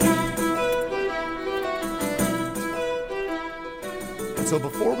So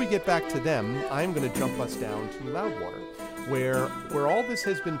before we get back to them, I'm going to jump us down to Loudwater, where all this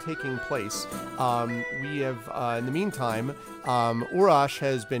has been taking place. We have, in the meantime, Urash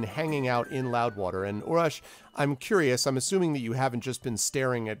has been hanging out in Loudwater. And Urash, I'm curious, I'm assuming that you haven't just been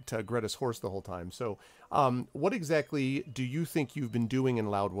staring at Greta's horse the whole time. So what exactly do you think you've been doing in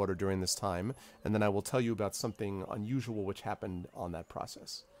Loudwater during this time? And then I will tell you about something unusual which happened on that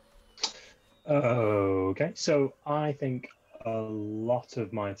process. Okay, so I think a lot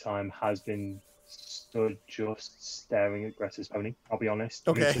of my time has been stood just staring at Greta's pony, I'll be honest.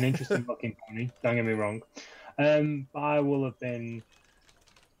 Okay. It's an interesting looking pony, don't get me wrong. I will have been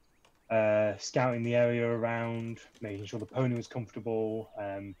scouting the area around, making sure the pony was comfortable,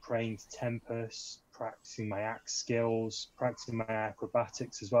 praying to Tempest, practicing my axe skills, practicing my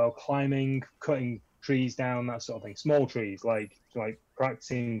acrobatics as well, climbing, cutting trees down, that sort of thing. Small trees, like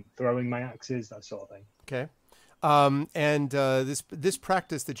practicing throwing my axes, that sort of thing. Okay. This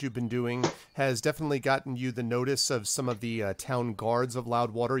practice that you've been doing has definitely gotten you the notice of some of the town guards of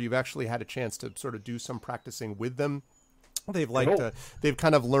Loudwater. You've actually had a chance to sort of do some practicing with them. They've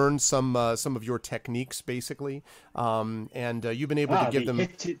kind of learned some of your techniques, basically, and you've been able to give them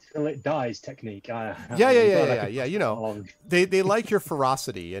hit it till it dies technique. Yeah. You know, they like your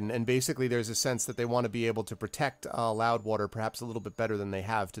ferocity, and basically there's a sense that they want to be able to protect Loudwater perhaps a little bit better than they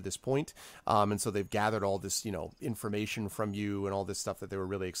have to this point, and so they've gathered all this information from you and all this stuff that they were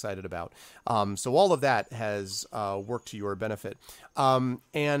really excited about. So all of that has worked to your benefit,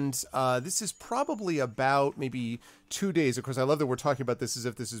 and this is probably about maybe 2 days. Of course, I love that we're talking about this as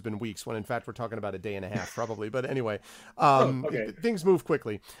if this has been weeks, when in fact we're talking about a day and a half, probably. But anyway, things move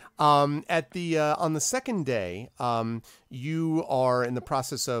quickly. On the second day, you are in the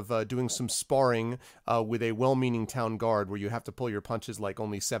process of doing some sparring with a well-meaning town guard, where you have to pull your punches like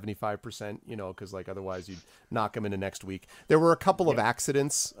only 75%, because like otherwise you'd knock them into next week. There were a couple of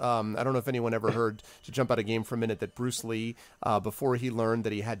accidents. I don't know if anyone ever heard, to jump out of game for a minute, that Bruce Lee, before he learned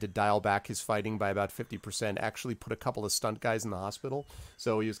that he had to dial back his fighting by about 50%, actually put a couple of stunt guys in the hospital.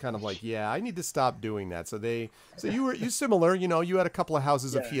 So he was kind of like, I need to stop doing that. So you similar, you had a couple of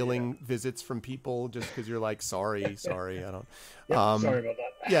houses of healing visits from people just because you're like, sorry, I don't. Sorry about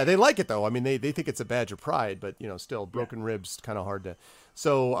that. Yeah, they like it though. I mean, they think it's a badge of pride, but still, broken ribs kind of hard to.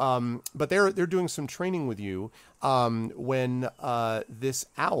 So, but they're doing some training with you when this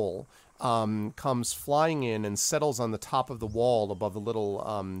owl comes flying in and settles on the top of the wall above the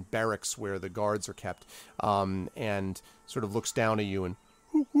little barracks where the guards are kept, and sort of looks down at you and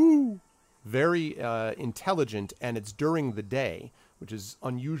whoo, very intelligent, and it's during the day, which is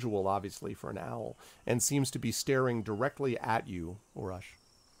unusual, obviously, for an owl, and seems to be staring directly at you, Urash.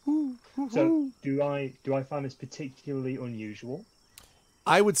 So, do I find this particularly unusual?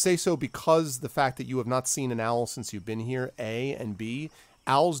 I would say so, because the fact that you have not seen an owl since you've been here, A, and B,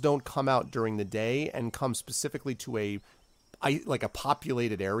 owls don't come out during the day and come specifically to a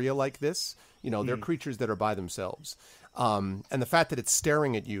populated area like this. They're creatures that are by themselves. And the fact that it's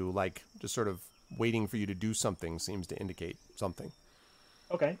staring at you, like just sort of waiting for you to do something, seems to indicate something.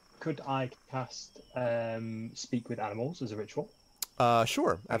 Okay. Could I cast Speak with Animals as a ritual?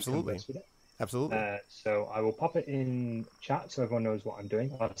 Sure. Absolutely. Absolutely. So I will pop it in chat so everyone knows what I'm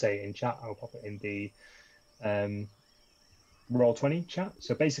doing. I'll say in chat, I'll pop it in the Roll20 chat.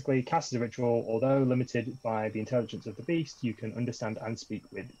 So basically, cast as a ritual, although limited by the intelligence of the beast, you can understand and speak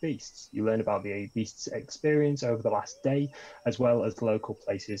with beasts. You learn about the beast's experience over the last day, as well as local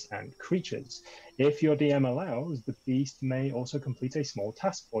places and creatures. If your DM allows, the beast may also complete a small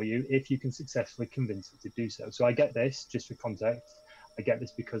task for you if you can successfully convince it to do so. So I get this, just for context, I get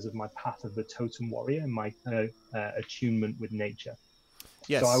this because of my Path of the Totem Warrior and my attunement with nature.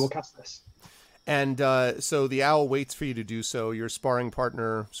 Yes. So I will cast this. And so the owl waits for you to do so. Your sparring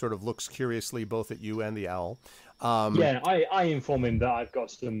partner sort of looks curiously both at you and the owl. I inform him that I've got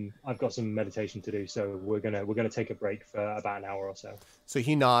some meditation to do, so we're gonna take a break for about an hour or so. So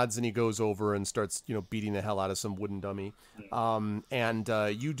he nods and he goes over and starts beating the hell out of some wooden dummy. And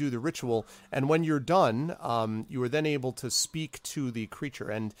you do the ritual, and when you're done, you are then able to speak to the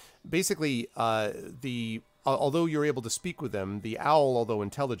creature. And basically, although you're able to speak with them, the owl, although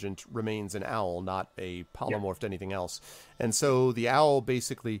intelligent, remains an owl, not a polymorphed anything else. And so the owl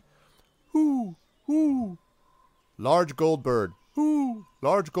basically, hoo, hoo, large gold bird, hoo,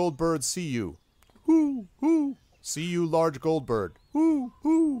 large gold bird, see you, hoo, hoo, see you, large gold bird, hoo,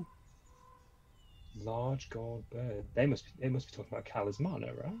 hoo. Large gold bird. They must be talking about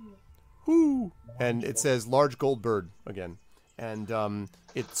Kalismana, right? Hoo, and it says large gold bird again. And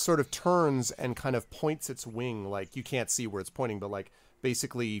it sort of turns and kind of points its wing, like you can't see where it's pointing, but like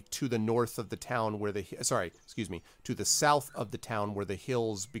basically to the north of the town where to the south of the town where the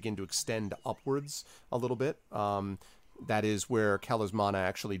hills begin to extend upwards a little bit. That is where Kalismana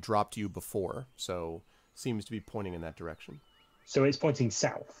actually dropped you before, so seems to be pointing in that direction. So it's pointing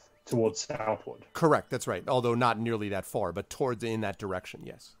south, towards southward. Correct, that's right. Although not nearly that far, but towards in that direction,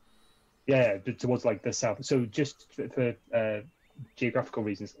 yes. Yeah, towards like the south. So just for geographical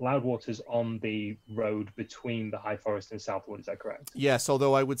reasons, Loudwater's on the road between the High Forest and Southwood, is that correct? Yes,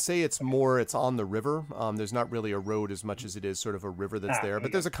 although I would say it's on the river. There's not really a road as much as it is sort of a river that's there,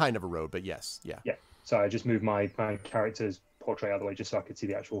 but there's a kind of a road, but yes, yeah. Yeah, so I just moved my character's portrait out of the way just so I could see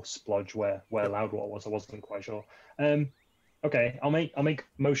the actual splodge where Loudwater was. I wasn't quite sure. Okay, I'll make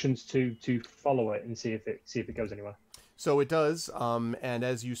motions to follow it and see if it goes anywhere. So it does, and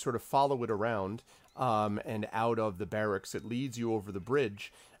as you sort of follow it around and out of the barracks, it leads you over the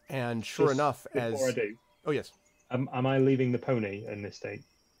bridge. And sure enough, before I do, oh yes, am I leaving the pony in this state?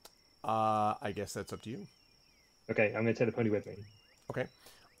 I guess that's up to you. Okay, I'm going to take the pony with me. Okay.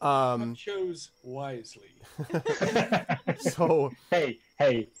 Chose wisely. So hey,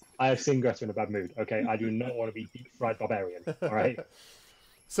 I have seen Greta in a bad mood. Okay, I do not want to be deep fried barbarian. All right.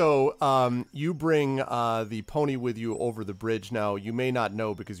 So you bring the pony with you over the bridge. Now, you may not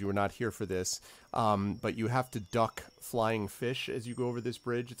know because you were not here for this, but you have to duck flying fish as you go over this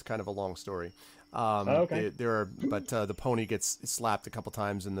bridge. It's kind of a long story. Okay. The pony gets slapped a couple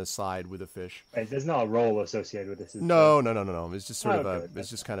times in the side with a fish. Wait, there's not a role associated with this. No. It's just sort of it's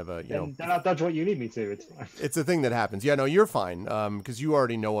just kind of a, then I'll dodge what you need me to. It's fine. It's a thing that happens. Yeah, no, you're fine because you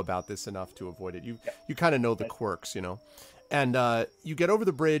already know about this enough to avoid it. You kind of know the quirks, you know. And you get over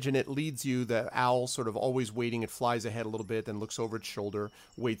the bridge, and it leads you, the owl sort of always waiting. It flies ahead a little bit, then looks over its shoulder,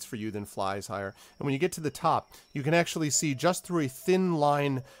 waits for you, then flies higher. And when you get to the top, you can actually see just through a thin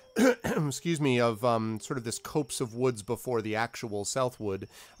line, excuse me, of sort of this copse of woods before the actual Southwood,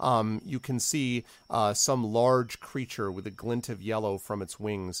 you can see some large creature with a glint of yellow from its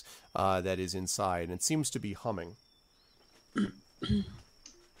wings that is inside. And it seems to be humming.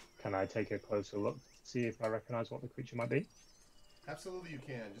 Can I take a closer look to see if I recognize what the creature might be? Absolutely you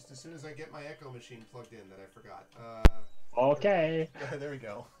can. Just as soon as I get my echo machine plugged in that I forgot. Okay. There we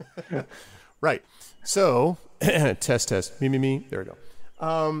go. Right. So, test. Me. There we go.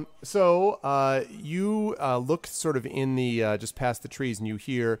 You look sort of in the, just past the trees, and you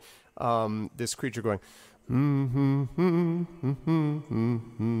hear this creature going,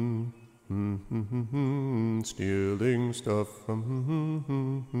 stealing stuff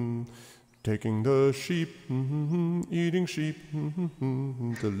from taking the sheep, eating sheep,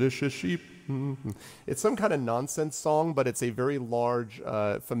 delicious sheep. It's some kind of nonsense song, but it's a very large,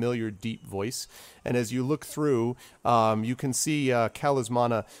 familiar, deep voice. And as you look through, you can see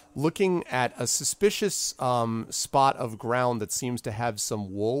Kalismana looking at a suspicious spot of ground that seems to have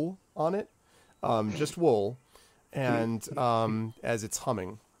some wool on it, just wool, and as it's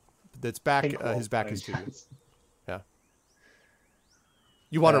humming. That's back. His back is to you. Yeah.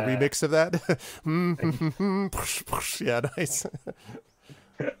 You want a remix of that? Yeah, nice.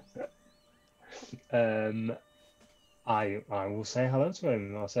 I will say hello to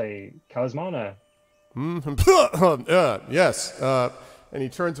him. I'll say Kalismana. Yes. And he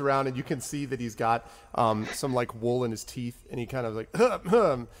turns around, and you can see that he's got some like wool in his teeth, and he kind of like,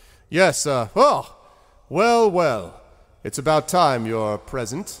 yes. Well. It's about time you're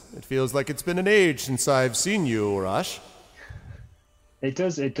present. It feels like it's been an age since I've seen you, Urash. It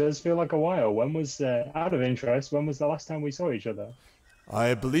does feel like a while. When was, out of interest, when was the last time we saw each other?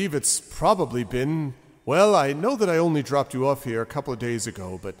 I believe it's probably been, well, I know that I only dropped you off here a couple of days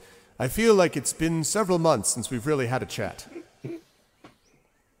ago, but I feel like it's been several months since we've really had a chat.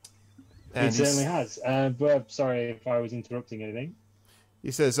 It certainly has. But sorry if I was interrupting anything. He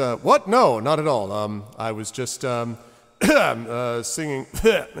says, what? No, not at all. I was just singing,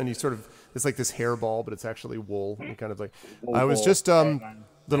 and he sort of, it's like this hairball, but it's actually wool. And kind of like, I was just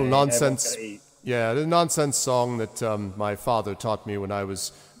little nonsense. Yeah, the nonsense song that my father taught me when I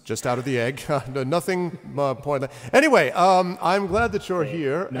was just out of the egg. Nothing pointless. Anyway, I'm glad that you're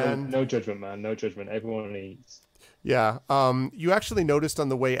here. No judgment, man. No judgment. Everyone eats. Yeah. You actually noticed on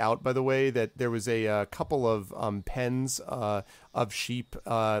the way out, by the way, that there was a couple of pens of sheep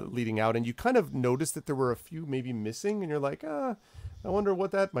leading out, and you kind of noticed that there were a few maybe missing, and you're like, I wonder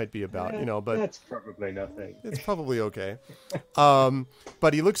what that might be about, but that's probably nothing. It's probably okay.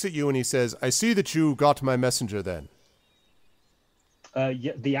 But he looks at you and he says, I see that you got my messenger then.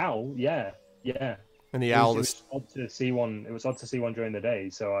 Yeah, the owl, yeah. And the owl is odd to see one. It was odd to see one during the day,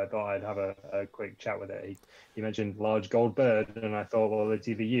 so I thought I'd have a quick chat with it. He mentioned large gold bird, and I thought, well, it's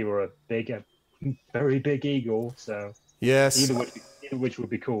either you or a very big eagle. So yes, which would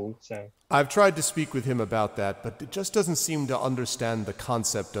be cool. So I've tried to speak with him about that, but it just doesn't seem to understand the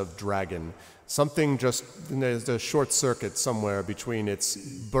concept of dragon. Something just, there's a short circuit somewhere between its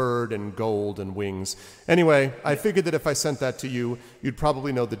bird and gold and wings. Anyway, I figured that if I sent that to you, you'd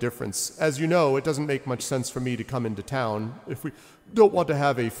probably know the difference. As you know, it doesn't make much sense for me to come into town if we don't want to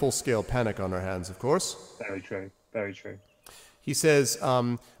have a full-scale panic on our hands, of course. Very true. Very true. He says,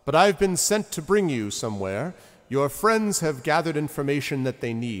 but I've been sent to bring you somewhere. Your friends have gathered information that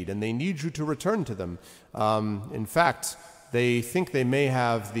they need, and they need you to return to them. In fact, they think they may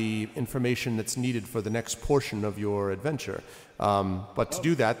have the information that's needed for the next portion of your adventure. But to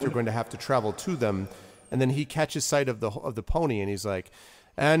do that, you're going to have to travel to them. And then he catches sight of the pony, and he's like,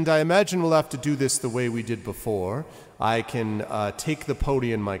 and I imagine we'll have to do this the way we did before. I can take the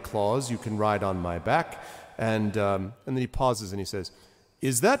pony in my claws. You can ride on my back. And then he pauses and he says,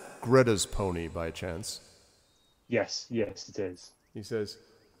 is that Greta's pony by chance? Yes, it is. He says,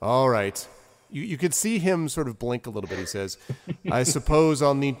 all right. You could see him sort of blink a little bit. He says, I suppose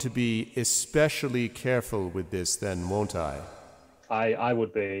I'll need to be especially careful with this then, won't I? I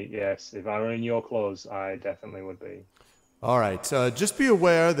would be, yes. If I were in your claws, I definitely would be. All right. Just be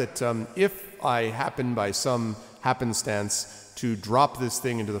aware that if I happen by some happenstance to drop this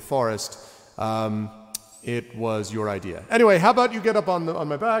thing into the forest, it was your idea. Anyway, how about you get up on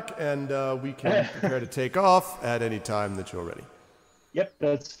my back, and we can prepare to take off at any time that you're ready. Yep,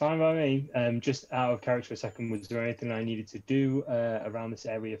 that's fine by me. Just out of character for a second, was there anything I needed to do around this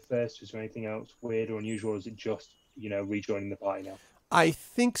area first? Was there anything else weird or unusual, or is it just, rejoining the party now? I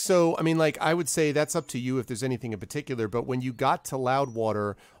think so. I mean, I would say that's up to you if there's anything in particular, but when you got to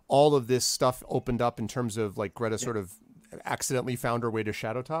Loudwater, all of this stuff opened up in terms of, Greta sort of accidentally found her way to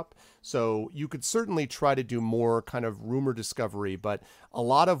Shadowtop. So you could certainly try to do more kind of rumor discovery, but a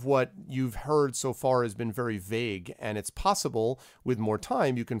lot of what you've heard so far has been very vague, and it's possible with more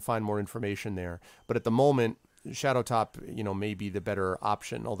time you can find more information there. But at the moment, Shadowtop, may be the better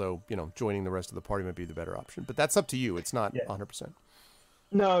option, although, joining the rest of the party might be the better option. But that's up to you. It's not 100%.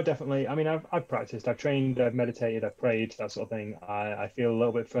 No, definitely. I mean, I've practiced, I've trained, I've meditated, I've prayed, that sort of thing. I feel a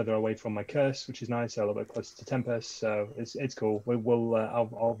little bit further away from my curse, which is nice. A little bit closer to Tempest, so it's cool.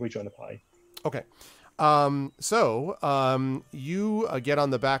 I'll rejoin the party. Okay. So you get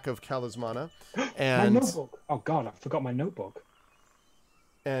on the back of Kalismana, and my notebook. Oh God, I forgot my notebook.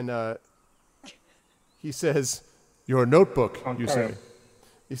 And he says, "Your notebook." You say.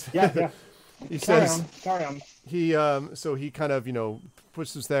 Yeah. He Carry says, on. He so he kind of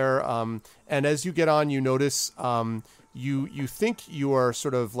pushes there, and as you get on, you notice you think you are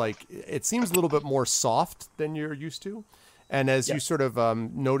sort of it seems a little bit more soft than you're used to, and as you sort of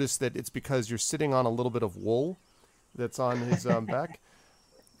notice that it's because you're sitting on a little bit of wool that's on his back,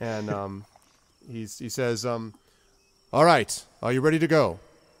 and he says, "All right, are you ready to go?"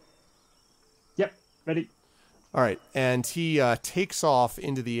 Yep, ready. All right, and he takes off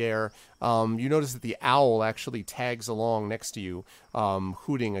into the air. You notice that the owl actually tags along next to you,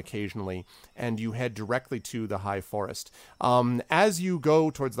 hooting occasionally, and you head directly to the High Forest. As you go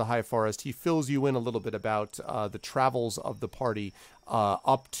towards the High Forest, he fills you in a little bit about the travels of the party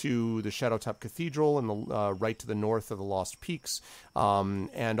up to the Shadowtop Cathedral and right to the north of the Lost Peaks,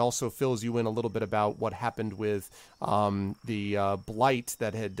 and also fills you in a little bit about what happened with the blight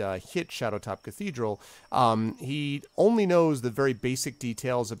that had hit Shadowtop Cathedral. He only knows the very basic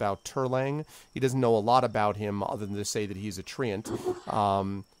details about Turlang. He doesn't know a lot about him other than to say that he's a treant,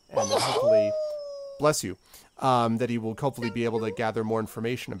 and that hopefully, bless you, that he will hopefully be able to gather more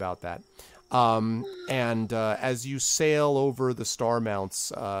information about that. And as you sail over the Star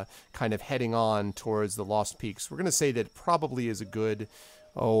Mounts, kind of heading on towards the Lost Peaks, we're going to say that it probably is a good,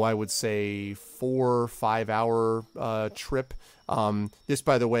 I would say 4 or 5 hour trip. This,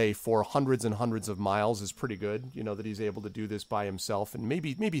 by the way, for hundreds and hundreds of miles is pretty good, that he's able to do this by himself, and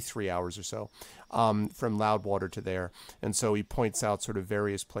maybe 3 hours or so from Loudwater to there. And so he points out sort of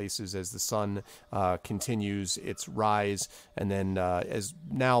various places as the sun continues its rise, and then as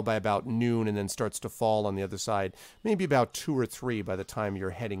now by about noon, and then starts to fall on the other side, maybe about 2 or 3 by the time you're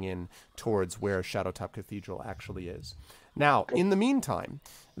heading in towards where Shadowtop Cathedral actually is. Now, in the meantime,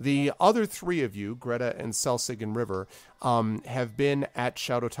 the other 3 of you, Greta and Selsig and River, have been at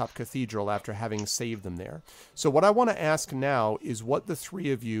Shadowtop Cathedral after having saved them there. So what I want to ask now is what the 3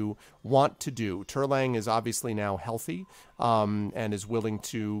 of you want to do. Turlang is obviously now healthy and is willing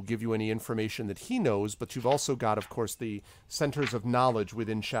to give you any information that he knows, but you've also got, of course, the centers of knowledge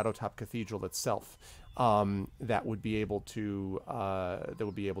within Shadowtop Cathedral itself that would be able to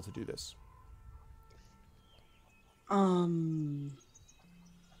do this.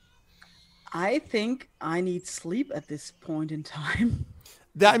 I think I need sleep at this point in time.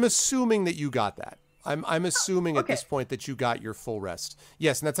 I'm assuming that you got that. I'm assuming at this point that you got your full rest.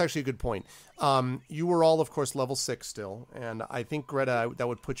 Yes, and that's actually a good point. You were all, of course, level 6 still, and I think, Greta, that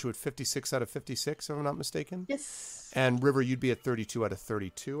would put you at 56 out of 56, if I'm not mistaken. Yes. And River, you'd be at 32 out of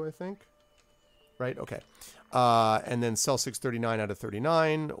 32, I think. Right? Okay. And then Celsius 39 out of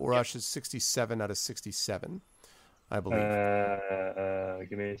 39. Urash is 67 out of 67, I believe.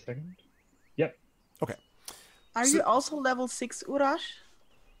 Give me a second. Yep. Okay. Are you also level 6, Urash?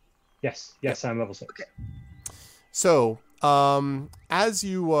 Yes, I'm level 6. Okay. So, as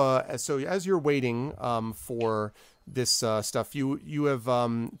you're waiting for this stuff, you have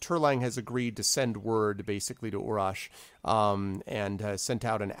Turlang has agreed to send word basically to Urash, and has sent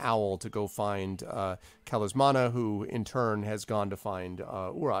out an owl to go find Kalismana, who in turn has gone to find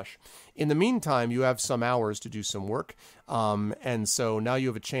Urash. In the meantime, you have some hours to do some work, and so now you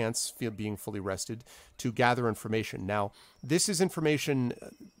have a chance, being fully rested, to gather information. Now, this is information.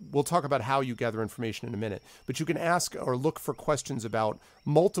 We'll talk about how you gather information in a minute, but you can ask or look for questions about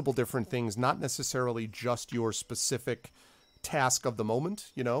multiple different things, not necessarily just your specific task of the moment,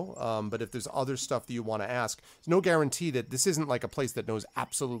 but if there's other stuff that you want to ask, there's no guarantee that this isn't like a place that knows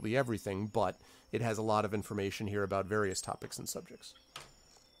absolutely everything, but it has a lot of information here about various topics and subjects.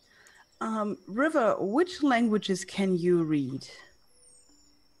 River, which languages can you read?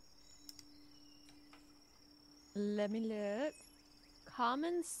 Let me look.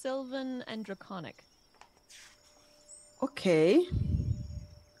 Common, Sylvan, and Draconic. Okay.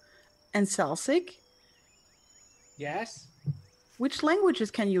 And Celsic? Yes. Which languages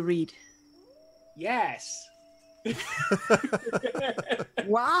can you read? Yes.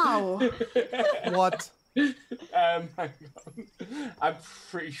 Wow. What? Hang on. I'm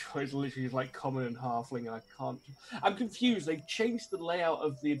pretty sure it's literally like common and halfling, and I can't. I'm confused. They've changed the layout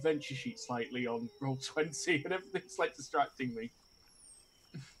of the adventure sheet slightly on Roll20, and everything's like distracting me.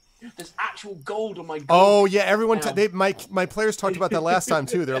 There's actual gold on my gold. Oh yeah, everyone. My players talked about that last time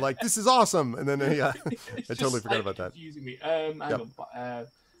too. They're like, "This is awesome," and then I totally forgot about that. Confusing me. Hang on.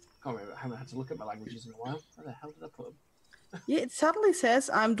 Can't remember. I haven't had to look at my languages in a while. Where the hell did I put them? Yeah, it suddenly says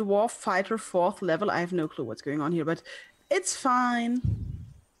I'm dwarf fighter 4th level. I have no clue what's going on here, but it's fine.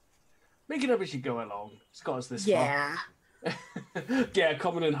 Making everything go along. It's got us this far. Yeah,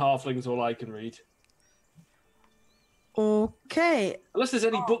 common and halfling's all I can read. Okay. Unless there's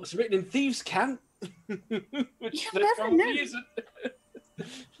any books written in Thieves' Cant. Which you never know. Isn't. I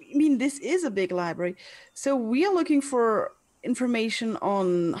mean, this is a big library. So we are looking for information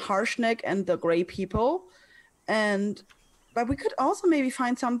on Harshnag and the Grey People. But we could also maybe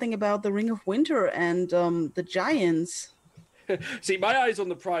find something about the Ring of Winter and the Giants. See, my eye's on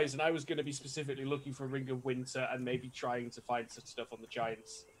the prize, and I was going to be specifically looking for Ring of Winter and maybe trying to find some stuff on the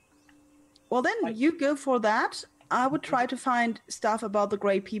Giants. Well, then you go for that. I would try to find stuff about the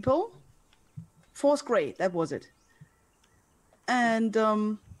Grey People. Force Grey, that was it. And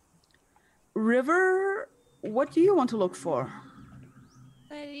River, what do you want to look for?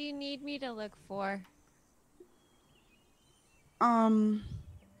 What do you need me to look for?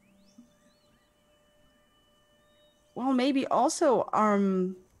 Well, maybe also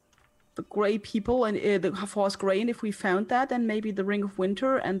the Grey People and the Force Grey, and if we found that, then maybe the Ring of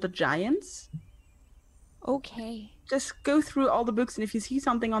Winter and the Giants. Okay. Just go through all the books, and if you see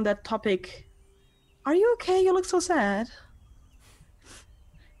something on that topic, are you okay? You look so sad.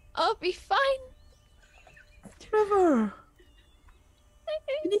 I'll be fine. Trevor,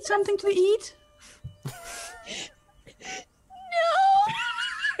 you need something to eat?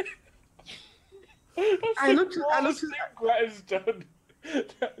 I looked at Greta's done.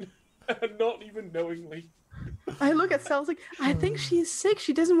 Not even knowingly. I look at Celsic. I think she is sick.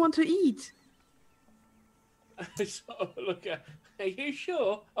 She doesn't want to eat. I sort of look at. Are you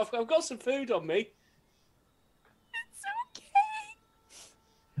sure? I've got some food on me. It's okay.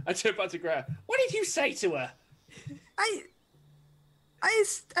 I turn back to Greta. What did you say to her? I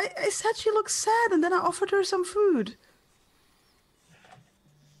said she looks sad, and then I offered her some food.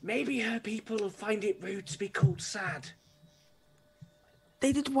 Maybe her people will find it rude to be called sad.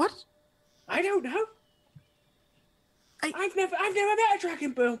 They did what? I don't know. I've never met a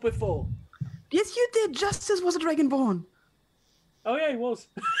Dragonborn before. Yes, you did. Justice was a Dragonborn. Oh yeah, he was.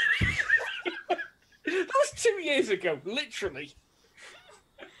 That was 2 years ago, literally.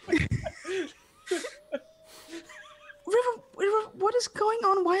 River, what is going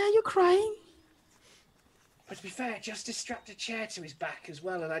on? Why are you crying? But to be fair, Justice strapped a chair to his back as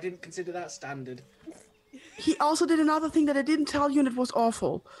well, and I didn't consider that standard. He also did another thing that I didn't tell you, and it was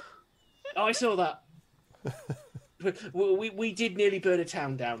awful. Oh, I saw that. we did nearly burn a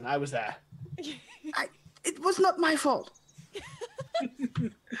town down. I was there. It was not my fault.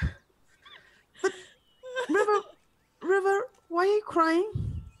 But River, why are you crying?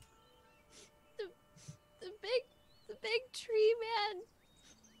 The big tree man.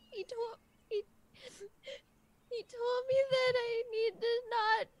 He told me that I need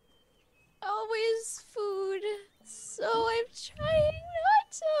not always food, so I'm trying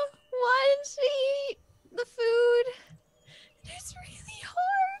not to want to eat the food. It's really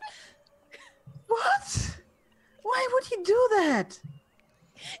hard. What? Why would he do that?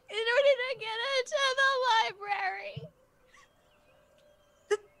 In order to get into the library.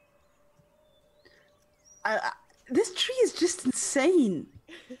 This tree is just insane.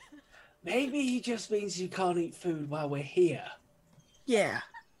 Maybe he just means you can't eat food while we're here. Yeah.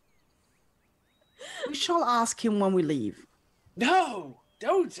 We shall ask him when we leave. No,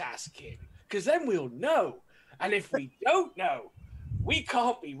 don't ask him, because then we'll know. And if we don't know, we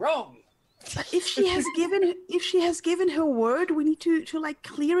can't be wrong. But if she has given her word, we need to like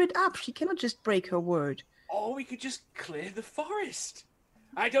clear it up. She cannot just break her word. Or we could just clear the forest.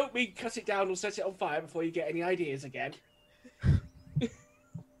 I don't mean cut it down or set it on fire before you get any ideas again.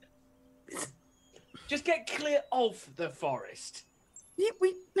 Just get clear of the forest. Yeah,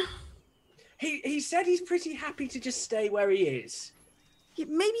 He said he's pretty happy to just stay where he is.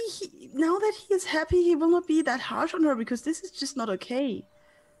 maybe now that he is happy, he will not be that harsh on her because this is just not okay.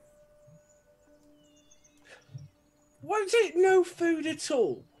 Was it no food at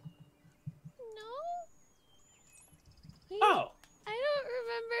all? No. Oh. I don't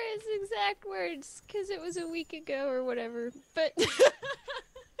remember his exact words because it was a week ago or whatever. But but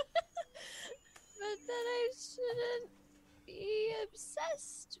that I shouldn't be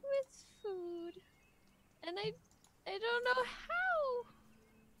obsessed with food, and I don't know how.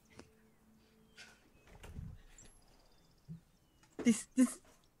 This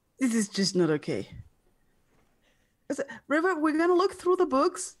is just not okay. River, we're gonna look through the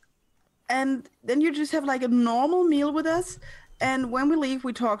books, and then you just have like a normal meal with us. And when we leave,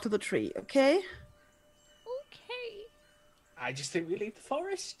 we talk to the tree, okay? Okay. I just think we leave the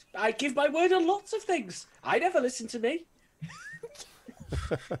forest. I give my word on lots of things. I never listen to me.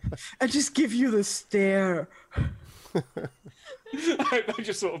 I just give you the stare. I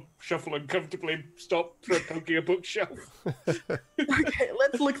just sort of shuffle uncomfortably and stop poking a bookshelf. Okay,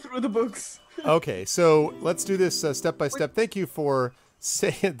 let's look through the books. Okay, so let's do this step by step. Thank you for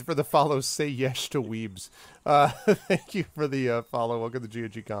the follow. Say yes to Weebs. Thank you for the follow. Welcome to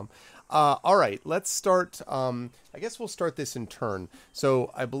GOG.com. All right, let's start. I guess we'll start this in turn.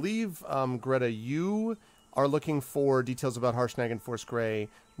 So I believe, Greta, you are looking for details about Harshnag and Force Grey.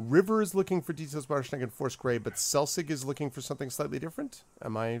 River is looking for details about Harshnag and Force Grey, but Selsig is looking for something slightly different.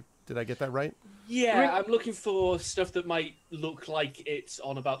 Did I get that right? Yeah, I'm looking for stuff that might look like it's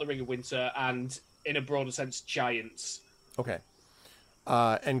on about the Ring of Winter and, in a broader sense, giants. Okay.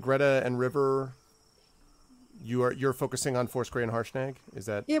 And Greta and River, you're focusing on Force Grey and Harshnag? Is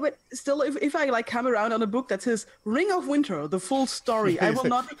that? Yeah, but still, if I like come around on a book that says Ring of Winter, the full story, I will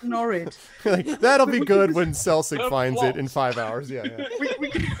not ignore it. Like, that'll be good when Selsig finds it in 5 hours. Yeah.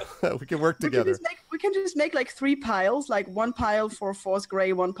 We can work together. We can just make like 3 piles, like 1 pile for Force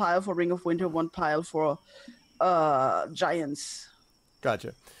Grey, 1 pile for Ring of Winter, 1 pile for giants.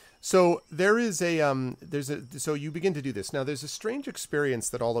 Gotcha. So there is so you begin to do this. Now there's a strange experience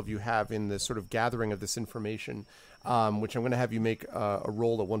that all of you have in the sort of gathering of this information, which I'm going to have you make a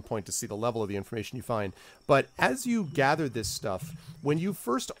roll at one point to see the level of the information you find. But as you gather this stuff, when you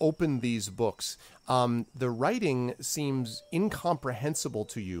first open these books, the writing seems incomprehensible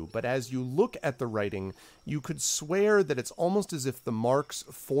to you. But as you look at the writing, you could swear that it's almost as if the marks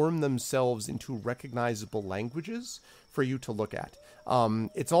form themselves into recognizable languages for you to look at.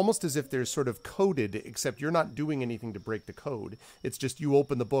 It's almost as if they're sort of coded, except you're not doing anything to break the code. It's just you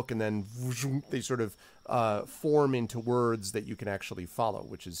open the book and then they sort of form into words that you can actually follow,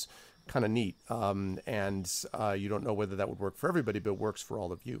 which is kind of neat. And you don't know whether that would work for everybody, but it works for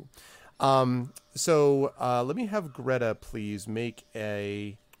all of you. So let me have Greta please make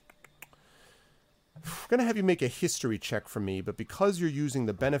I'm going to have you make a history check for me, but because you're using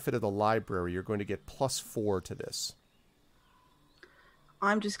the benefit of the library, you're going to get +4 to this.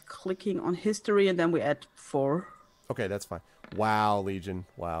 I'm just clicking on history and then we add 4. Okay, that's fine. Wow, Legion.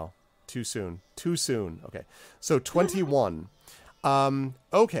 Wow. Too soon. Okay. So 21.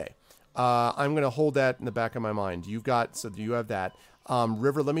 Okay. I'm going to hold that in the back of my mind. You have that.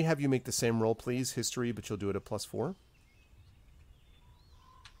 River, let me have you make the same roll, please. History, but you'll do it at +4.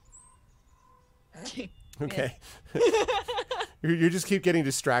 Okay. You just keep getting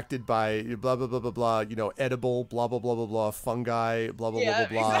distracted by blah blah blah blah blah. Edible blah blah blah blah blah. Fungi blah blah blah blah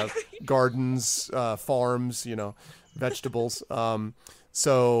blah. Exactly. Gardens, farms, vegetables.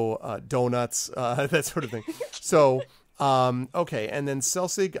 Donuts, that sort of thing. So okay, and then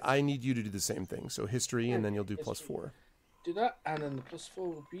Selsig, I need you to do the same thing. So history, and then you'll do +4. Do that, and then the +4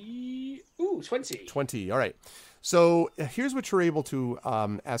 will be 20. 20. All right. So here's what you're able to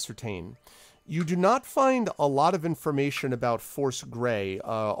ascertain. You do not find a lot of information about Force Grey,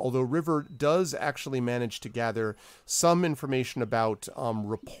 although River does actually manage to gather some information about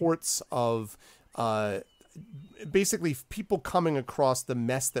reports of basically people coming across the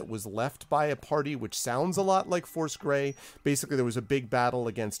mess that was left by a party, which sounds a lot like Force Grey. Basically, there was a big battle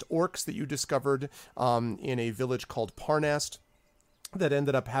against orcs that you discovered in a village called Parnast that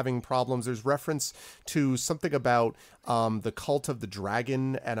ended up having problems. There's reference to something about the cult of the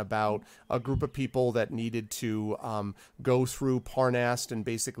dragon and about a group of people that needed to go through Parnast and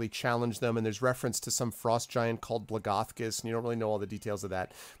basically challenge them. And there's reference to some frost giant called Blagothkus, and you don't really know all the details of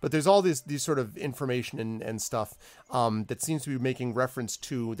that. But there's all these sort of information and stuff that seems to be making reference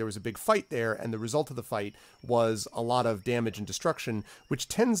to there was a big fight there, and the result of the fight was a lot of damage and destruction, which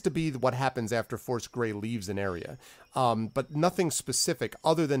tends to be what happens after Force Grey leaves an area. But nothing specific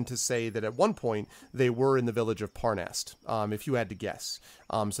other than to say that at one point they were in the village of Parnast, if you had to guess.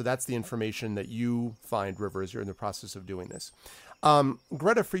 So that's the information that you find, River, as you're in the process of doing this.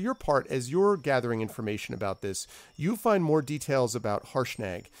 Greta, for your part, as you're gathering information about this, you find more details about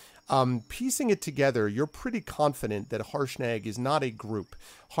Harshnag. Piecing it together, you're pretty confident that Harshnag is not a group.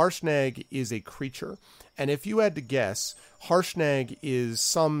 Harshnag is a creature. And if you had to guess, Harshnag is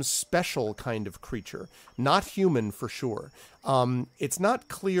some special kind of creature, not human for sure. It's not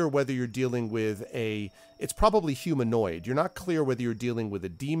clear whether you're dealing with it's probably humanoid. You're not clear whether you're dealing with a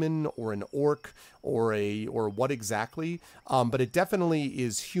demon or an orc or what exactly, but it definitely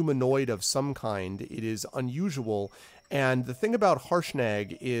is humanoid of some kind. It is unusual. And the thing about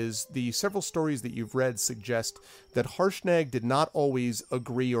Harshnag is the several stories that you've read suggest that Harshnag did not always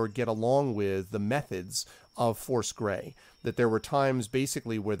agree or get along with the methods of Force Grey, that there were times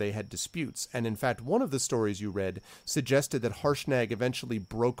basically where they had disputes. And in fact, one of the stories you read suggested that Harshnag eventually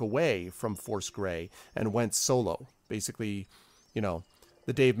broke away from Force Grey and went solo. Basically,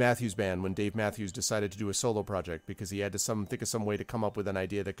 the Dave Matthews Band, when Dave Matthews decided to do a solo project because he had to think of some way to come up with an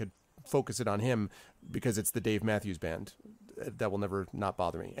idea that could focus it on him because it's the Dave Matthews Band. That will never not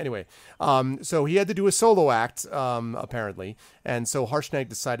bother me. Anyway, so he had to do a solo act, apparently. And so Harshnag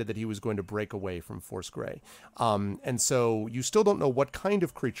decided that he was going to break away from Force Grey. And so you still don't know what kind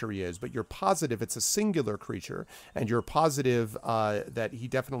of creature he is, but you're positive it's a singular creature. And you're positive that he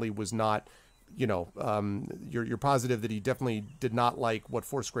definitely was not, you're positive that he definitely did not like what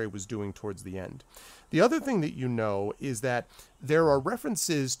Force Grey was doing towards the end. The other thing that you know is that there are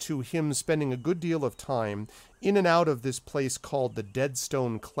references to him spending a good deal of time in and out of this place called the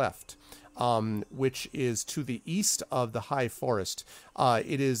Deadstone Cleft, which is to the east of the High Forest.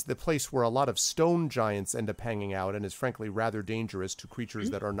 It is the place where a lot of stone giants end up hanging out and is frankly rather dangerous to creatures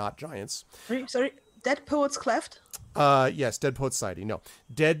that are not giants. Sorry, Dead Poets Cleft? Yes, Dead Poets Society. No,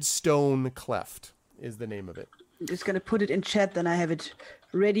 Deadstone Cleft is the name of it. I'm just going to put it in chat, then I have it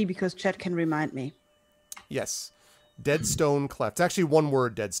ready because chat can remind me. Yes. Deadstone Cleft. It's actually one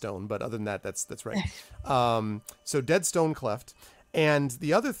word, Deadstone, but other than that, that's right. So Deadstone Cleft. And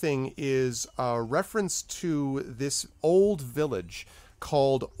the other thing is a reference to this old village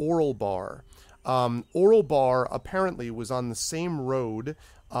called Oralbar. Oralbar apparently was on the same road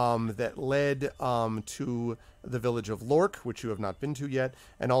that led to the village of Lork, which you have not been to yet,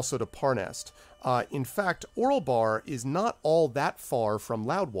 and also to Parnast. In fact, Oralbar is not all that far from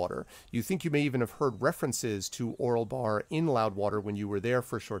Loudwater. You think you may even have heard references to Oralbar in Loudwater when you were there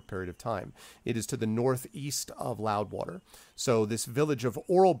for a short period of time. It is to the northeast of Loudwater. So this village of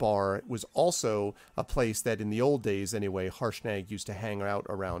Oralbar was also a place that in the old days anyway, Harshnag used to hang out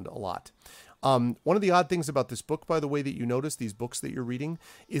around a lot. One of the odd things about this book, by the way, that you notice, these books that you're reading,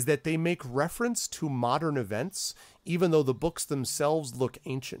 is that they make reference to modern events, even though the books themselves look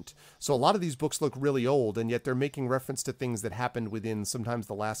ancient. So a lot of these books look really old, and yet they're making reference to things that happened within sometimes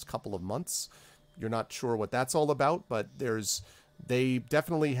the last couple of months. You're not sure what that's all about, but they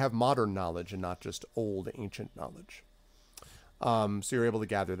definitely have modern knowledge and not just old ancient knowledge. So you're able to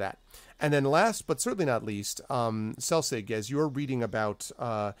gather that. And then last, but certainly not least, Selsig, as you're reading about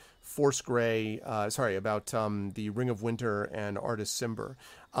Force Grey, about the Ring of Winter and Artus Cimber,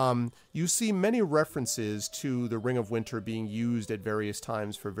 you see many references to the Ring of Winter being used at various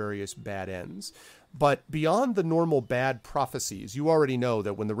times for various bad ends. But beyond the normal bad prophecies, you already know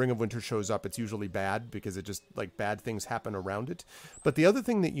that when the Ring of Winter shows up, it's usually bad because it just like bad things happen around it. But the other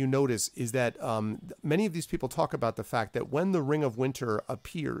thing that you notice is that many of these people talk about the fact that when the Ring of Winter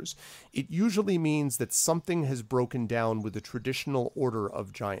appears, it usually means that something has broken down with the traditional order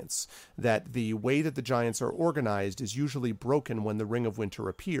of giants, that the way that the giants are organized is usually broken when the Ring of Winter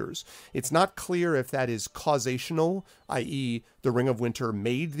appears. It's not clear if that is causational, i.e., the Ring of Winter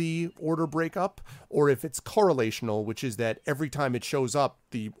made the order break up, or if it's correlational, which is that every time it shows up,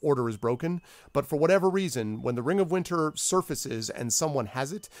 the order is broken. But for whatever reason, when the Ring of Winter surfaces and someone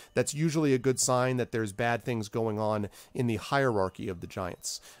has it, that's usually a good sign that there's bad things going on in the hierarchy of the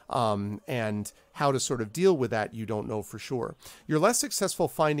giants. And how to sort of deal with that, you don't know for sure. You're less successful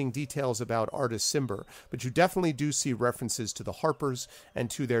finding details about Artis Cimber, but you definitely do see references to the Harpers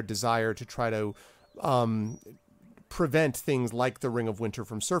and to their desire to try to prevent things like the Ring of Winter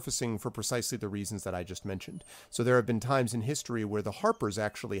from surfacing for precisely the reasons that I just mentioned. So there have been times in history where the Harpers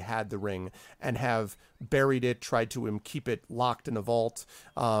actually had the ring and have buried it, tried to keep it locked in a vault,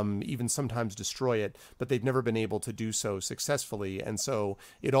 even sometimes destroy it, but they've never been able to do so successfully. And so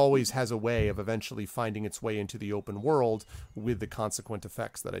it always has a way of eventually finding its way into the open world with the consequent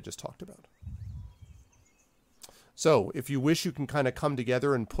effects that I just talked about. So if you wish, you can kind of come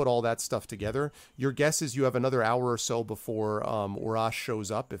together and put all that stuff together. Your guess is you have another hour or so before Urash shows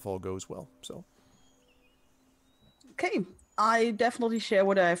up, if all goes well. So, Okay, I definitely share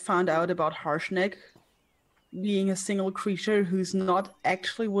what I found out about Harshnag being a single creature who's not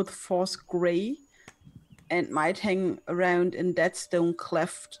actually with Force Grey and might hang around in Deadstone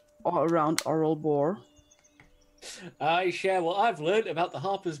Cleft or around Oral Boar. I share what I've learned about the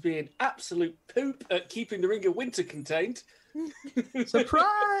Harpers being absolute poop at keeping the Ring of Winter contained.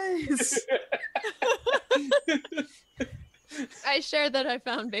 Surprise! I share that I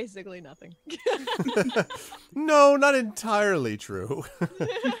found basically nothing. No, not entirely true.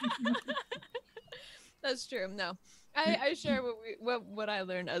 That's true. No, I share what I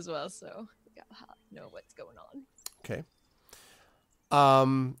learned as well. So we gotta know what's going on. Okay.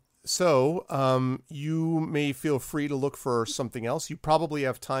 So you may feel free to look for something else. You probably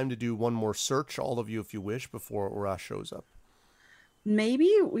have time to do one more search, all of you, if you wish, before Urash shows up.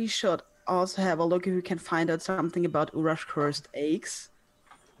 Maybe we should also have a look if we can find out something about Urash Cursed Eggs.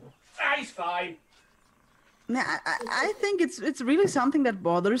 He's fine. Yeah, I think it's really something that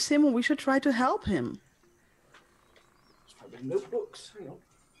bothers him, and we should try to help him. It's probably notebooks. Hang on.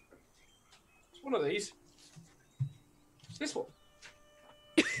 It's one of these. It's this one.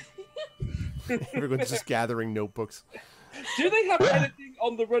 Everyone's just gathering notebooks. Do they have anything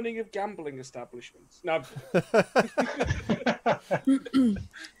on the running of gambling establishments? No.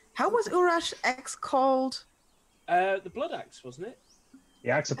 How was Urash X called? The Blood Axe, wasn't it? The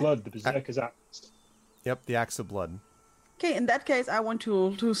Axe of Blood, the Berserker's Axe. Yep, the Axe of Blood. Okay, in that case, I want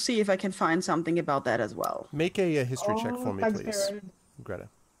to see if I can find something about that as well. Make a history check for me, thanks, please, Karen. Greta.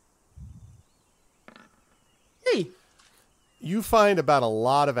 Hey, You find about a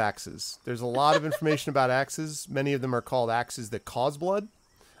lot of axes. There's a lot of information about axes. Many of them are called axes that cause blood.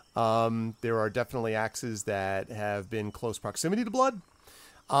 There are definitely axes that have been close proximity to blood.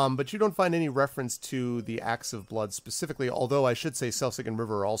 But you don't find any reference to the Axe of Blood specifically, although I should say Selsig and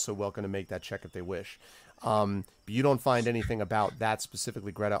River are also welcome to make that check if they wish. But you don't find anything about that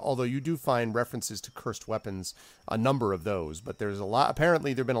specifically, Greta, although you do find references to cursed weapons, a number of those. But there's a lot.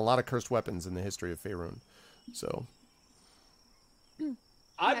 Apparently, there have been a lot of cursed weapons in the history of Faerun. So...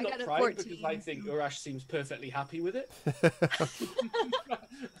 I'm I got not a crying 14. because I think Urash seems perfectly happy with it.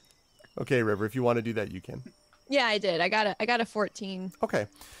 Okay, River, if you want to do that, you can. Yeah, I did. I got a 14. Okay.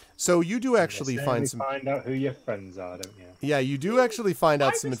 So you do actually Yes, find you some... find out who your friends are, don't you? Yeah, you do actually find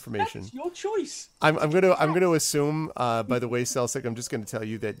out I some respect information. your choice. I'm gonna assume, by the way, Selsik, I'm just gonna tell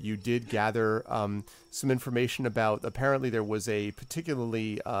you that you did gather some information about. Apparently, there was a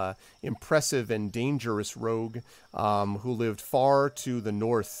particularly impressive and dangerous rogue who lived far to the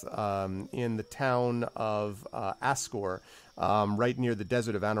north in the town of Ascor, right near the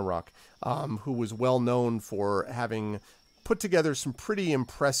desert of Anarok, who was well known for having put together some pretty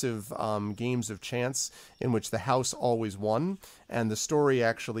impressive games of chance in which the house always won, and the story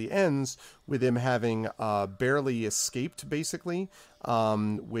actually ends with him having barely escaped, basically,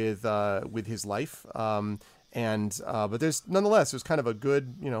 with his life. But there's nonetheless kind of a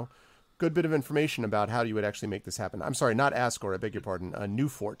good bit of information about how you would actually make this happen. I'm sorry, not Ascor, I beg your pardon.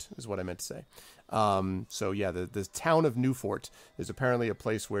 Newfort is what I meant to say. So yeah, the town of Newfort is apparently a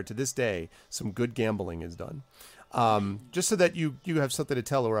place where to this day some good gambling is done. Just so that you have something to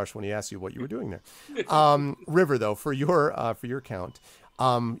tell Urash when he asks you what you were doing there. River, though, for your count,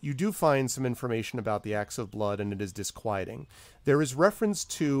 you do find some information about the Axe of Blood, and it is disquieting. There is reference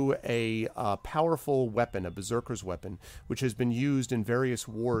to a powerful weapon, a berserker's weapon, which has been used in various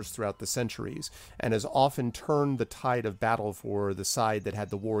wars throughout the centuries and has often turned the tide of battle for the side that had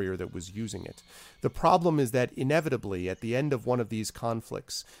the warrior that was using it. The problem is that inevitably, at the end of one of these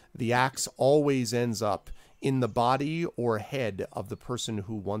conflicts, the axe always ends up in the body or head of the person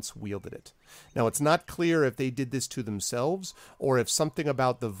who once wielded it. Now, it's not clear if they did this to themselves or if something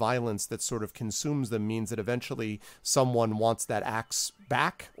about the violence that sort of consumes them means that eventually someone wants that axe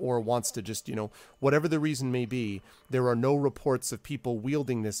back or wants to just, whatever the reason may be, there are no reports of people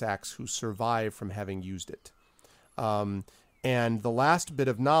wielding this axe who survive from having used it. And the last bit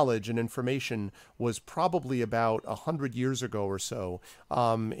of knowledge and information was probably about 100 years ago or so,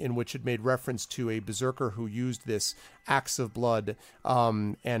 in which it made reference to a berserker who used this axe of blood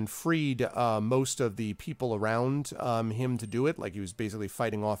and freed most of the people around him to do it. Like he was basically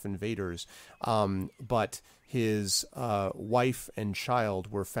fighting off invaders. But his wife and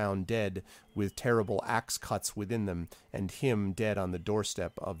child were found dead with terrible axe cuts within them, and him dead on the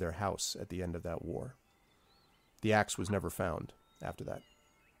doorstep of their house at the end of that war. The axe was never found after that.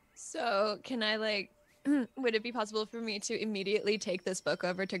 So can I would it be possible for me to immediately take this book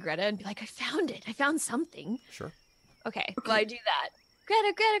over to Greta and be like, I found it. I found something. Sure. Okay. Well, I do that.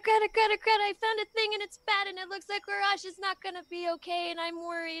 Greta, I found a thing and it's bad and it looks like Urash is not going to be okay and I'm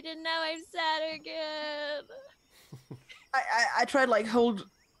worried and now I'm sad again. I tried hold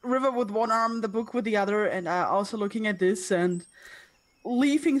River with one arm, the book with the other, and also looking at this and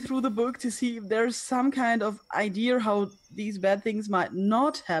leafing through the book to see if there's some kind of idea how these bad things might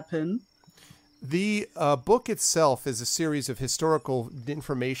not happen. The book itself is a series of historical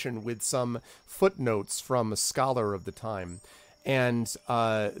information with some footnotes from a scholar of the time. And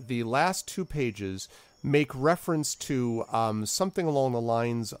the last 2 pages make reference to something along the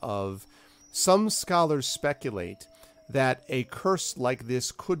lines of some scholars speculate that a curse like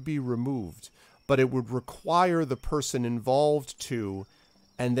this could be removed, but it would require the person involved to,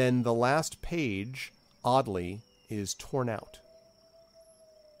 and then the last page, oddly, is torn out.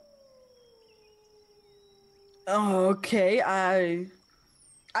 Okay, I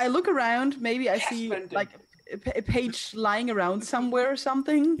look around, maybe I see Mending. a page lying around somewhere or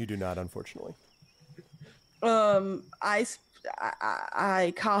something. You do not, unfortunately. I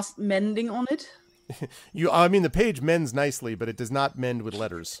cast mending on it. The page mends nicely, but it does not mend with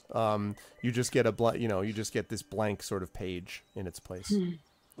letters. You just get you just get this blank sort of page in its place.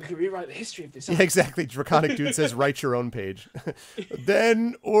 We can rewrite the history of this. Yeah, exactly. Draconic Dude says, write your own page.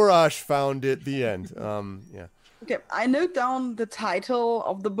 Then Urash found it, the end. Yeah. Okay, I note down the title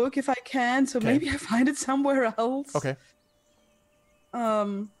of the book if I can, so maybe I find it somewhere else. Okay.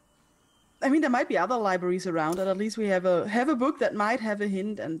 There might be other libraries around, and at least we have a book that might have a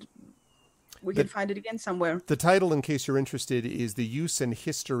hint, and we can find it again somewhere. The title, in case you're interested, is The Use and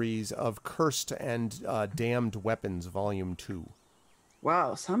Histories of Cursed and Damned Weapons, Volume 2.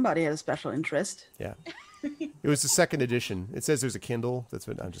 Wow, somebody had a special interest. Yeah. It was the 2nd edition. It says there's a Kindle.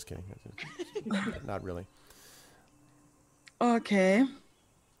 I'm just kidding. Not really. Okay.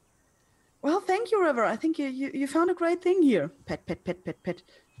 Well, thank you, River. I think you found a great thing here. Pet.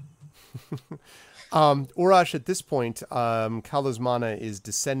 Urash, at this point, Kalismana is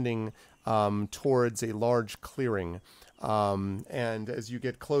descending towards a large clearing. And as you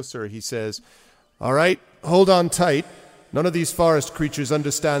get closer, he says, all right, hold on tight. None of these forest creatures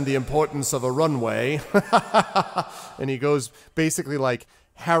understand the importance of a runway. And he goes basically like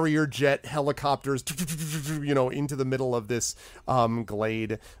Harrier jet helicopters, into the middle of this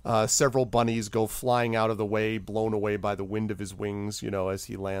glade. Several bunnies go flying out of the way, blown away by the wind of his wings, as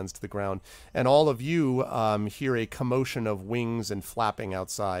he lands to the ground. And all of you hear a commotion of wings and flapping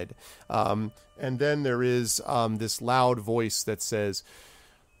outside. And then there is this loud voice that says,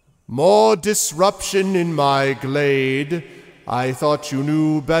 more disruption in my glade. I thought you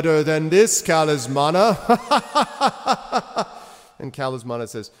knew better than this, Kalismana. And Kalismana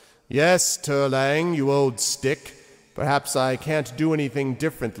says, yes, Turlang, you old stick. Perhaps I can't do anything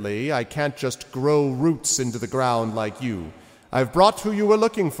differently. I can't just grow roots into the ground like you. I've brought who you were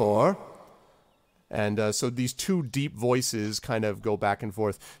looking for. And so these 2 deep voices kind of go back and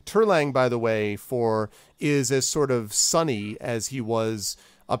forth. Turlang, by the way, is as sort of sunny as he was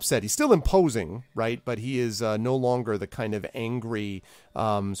upset. He's still imposing, right? But he is no longer the kind of angry,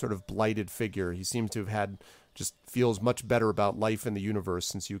 sort of blighted figure. He seems to have feels much better about life in the universe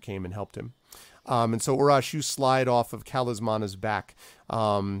since you came and helped him. And so, Urash, you slide off of Kalismana's back,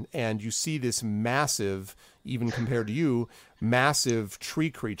 and you see this massive, even compared to you, massive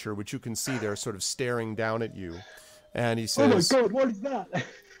tree creature, which you can see there sort of staring down at you. And he says, "Oh my God, what is that?"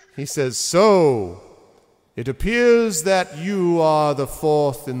 He says, "So, it appears that you are the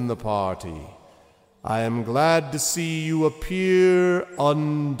fourth in the party. I am glad to see you appear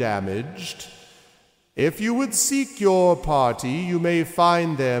undamaged. If you would seek your party, you may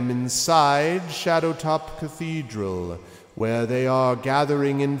find them inside Shadowtop Cathedral, where they are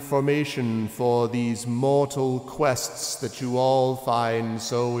gathering information for these mortal quests that you all find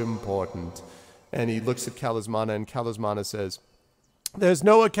so important." And he looks at Kalismana, and Kalismana says, "There's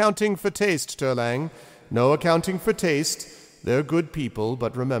no accounting for taste, Turlang. No accounting for taste. They're good people,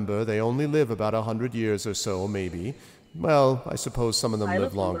 but remember, they only live about 100 years or so, maybe. Well, I suppose some of them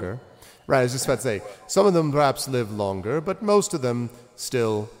live longer. Right, I was just about to say, some of them perhaps live longer, but most of them,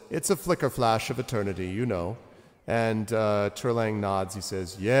 still, it's a flicker flash of eternity, you know." And Turlang nods. He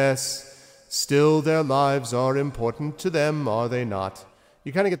says, "Yes, still their lives are important to them, are they not?"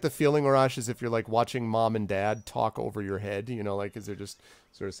 You kind of get the feeling, Arash, as if you're like watching mom and dad talk over your head, you know, like as they're just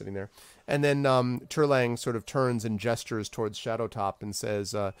sort of sitting there. And then Turlang sort of turns and gestures towards Shadowtop and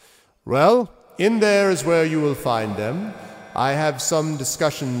says, "Well, in there is where you will find them. I have some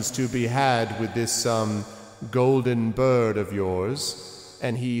discussions to be had with this golden bird of yours."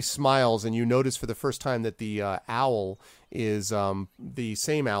 And he smiles, and you notice for the first time that the owl is the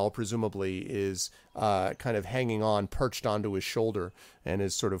same owl, presumably, is kind of hanging on, perched onto his shoulder, and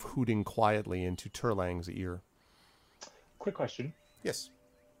is sort of hooting quietly into Turlang's ear. Quick question. Yes.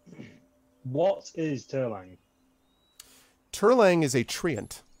 What is Turlang? Turlang is a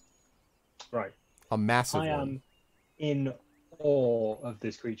treant. Right. A massive I one. am in awe of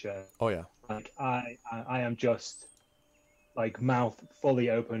this creature. Oh, yeah. Like, I am just, like, mouth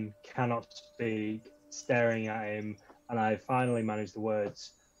fully open, cannot speak, staring at him, and I finally managed the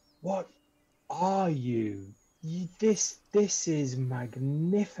words, "What are you? This is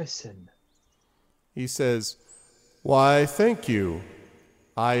magnificent." He says, "Why, thank you.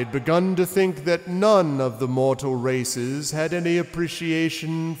 I'd begun to think that none of the mortal races had any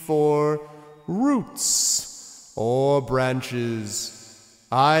appreciation for roots or branches.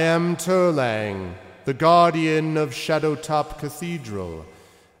 I am Turlang, the guardian of Shadowtop Cathedral,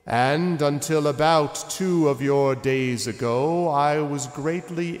 and until about 2 of your days ago, I was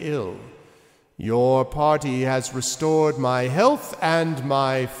greatly ill. Your party has restored my health and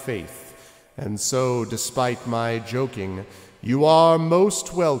my faith, and so, despite my joking, you are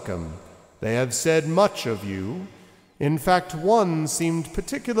most welcome. They have said much of you. In fact, one seemed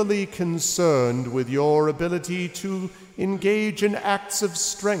particularly concerned with your ability to engage in acts of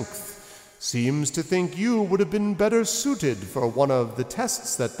strength. Seems to think you would have been better suited for one of the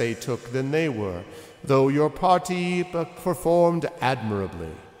tests that they took than they were, though your party performed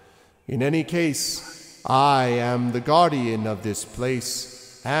admirably. In any case, I am the guardian of this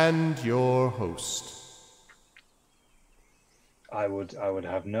place and your host." I would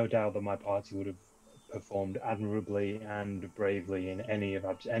have no doubt that my party would have performed admirably and bravely in any of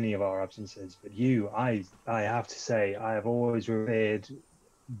our absences. But you, I have to say, I have always revered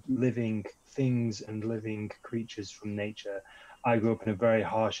living things and living creatures from nature. I grew up in a very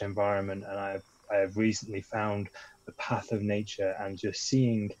harsh environment, and I have recently found the path of nature, and just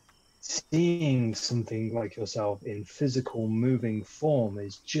seeing something like yourself in physical moving form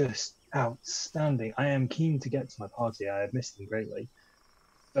is just outstanding. I am keen to get to my party. I have missed them greatly,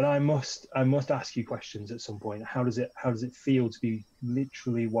 but I must ask you questions at some point. How does it feel to be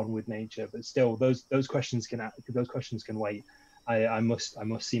literally one with nature? But still, those questions can wait. I must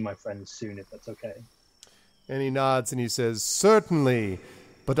see my friends soon, if that's okay. And he nods and he says, "Certainly,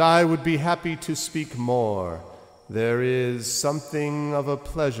 but I would be happy to speak more. There is something of a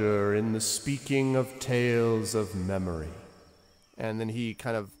pleasure in the speaking of tales of memory." And then he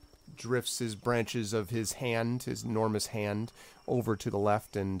kind of drifts his branches of his hand, his enormous hand, over to the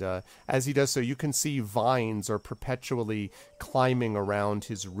left, and as he does so, you can see vines are perpetually climbing around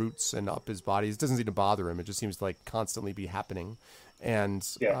his roots and up his body. It doesn't seem to bother him. It just seems to like constantly be happening. And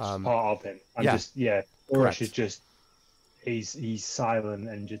it's part of him. Orish is just he's silent,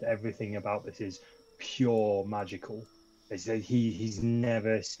 and just everything about this is pure magical. He's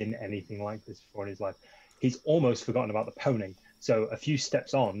never seen anything like this before in his life. He's almost forgotten about the pony. So a few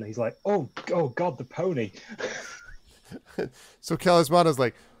steps on, he's like, oh God, the pony. So Kalismana's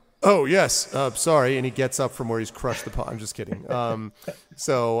like, "Oh, yes, sorry." And he gets up from where he's crushed the pony. I'm just kidding.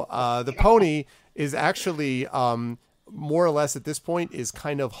 So the pony is actually, more or less at this point, is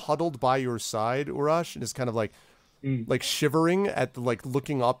kind of huddled by your side, Urash, and is kind of like shivering at like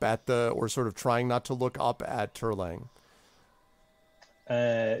looking up at or sort of trying not to look up at Turlang.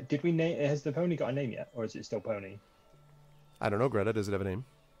 Did we name? Has the pony got a name yet, or is it still pony? I don't know, Greta. Does it have a name?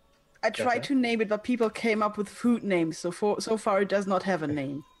 I tried to name it, but people came up with food names. So far, it does not have a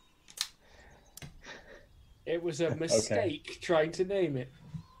name. It was a mistake trying to name it.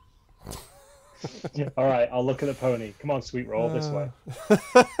 All right, I'll look at the pony. Come on, Sweet Roll, this way.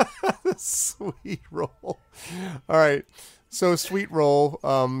 Sweet Roll. All right. So Sweet Roll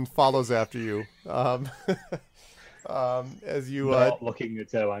follows after you. As you not looking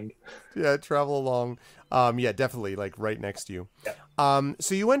at Erlang. Yeah, travel along. Yeah, definitely, like right next to you. Yeah.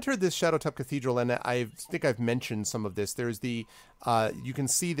 So you entered this Shadowtop Cathedral, and I think I've mentioned some of this. There's the you can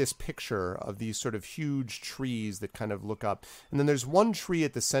see this picture of these sort of huge trees that kind of look up, and then there's one tree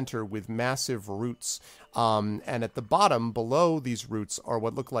at the center with massive roots, and at the bottom, below these roots, are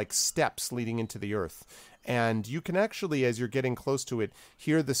what look like steps leading into the earth. And you can actually, as you're getting close to it,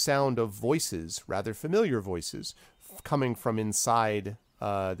 hear the sound of voices, rather familiar voices, coming from inside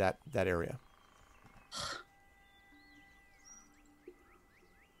that area.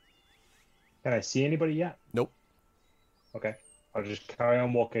 Can I see anybody yet? Nope. Okay. I'll just carry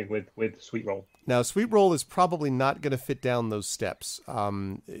on walking with Sweet Roll. Now, Sweet Roll is probably not going to fit down those steps.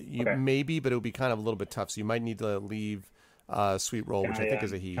 Okay. Maybe, but it would be kind of a little bit tough. So you might need to leave Sweet Roll, which I think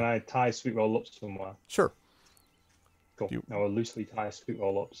is a he. Can I tie Sweet Roll up somewhere? Sure. Cool. Now I'll loosely tie a Sweet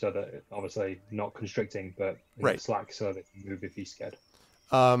Roll up so that it's obviously not constricting, but slack so that it can move if he's scared.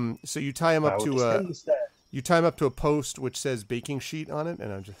 So you tie him up to a post which says baking sheet on it,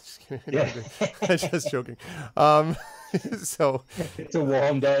 and I'm just I'm just joking. So it's a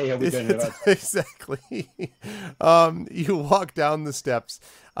warm day. Are we doing that? Exactly. You walk down the steps,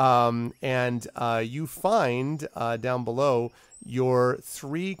 and you find down below your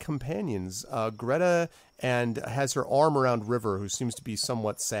three companions. Greta and has her arm around River, who seems to be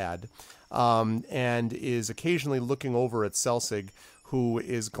somewhat sad, and is occasionally looking over at Selsig, who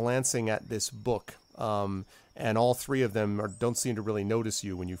is glancing at this book. And all three of them don't seem to really notice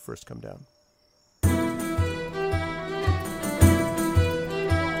you when you first come down.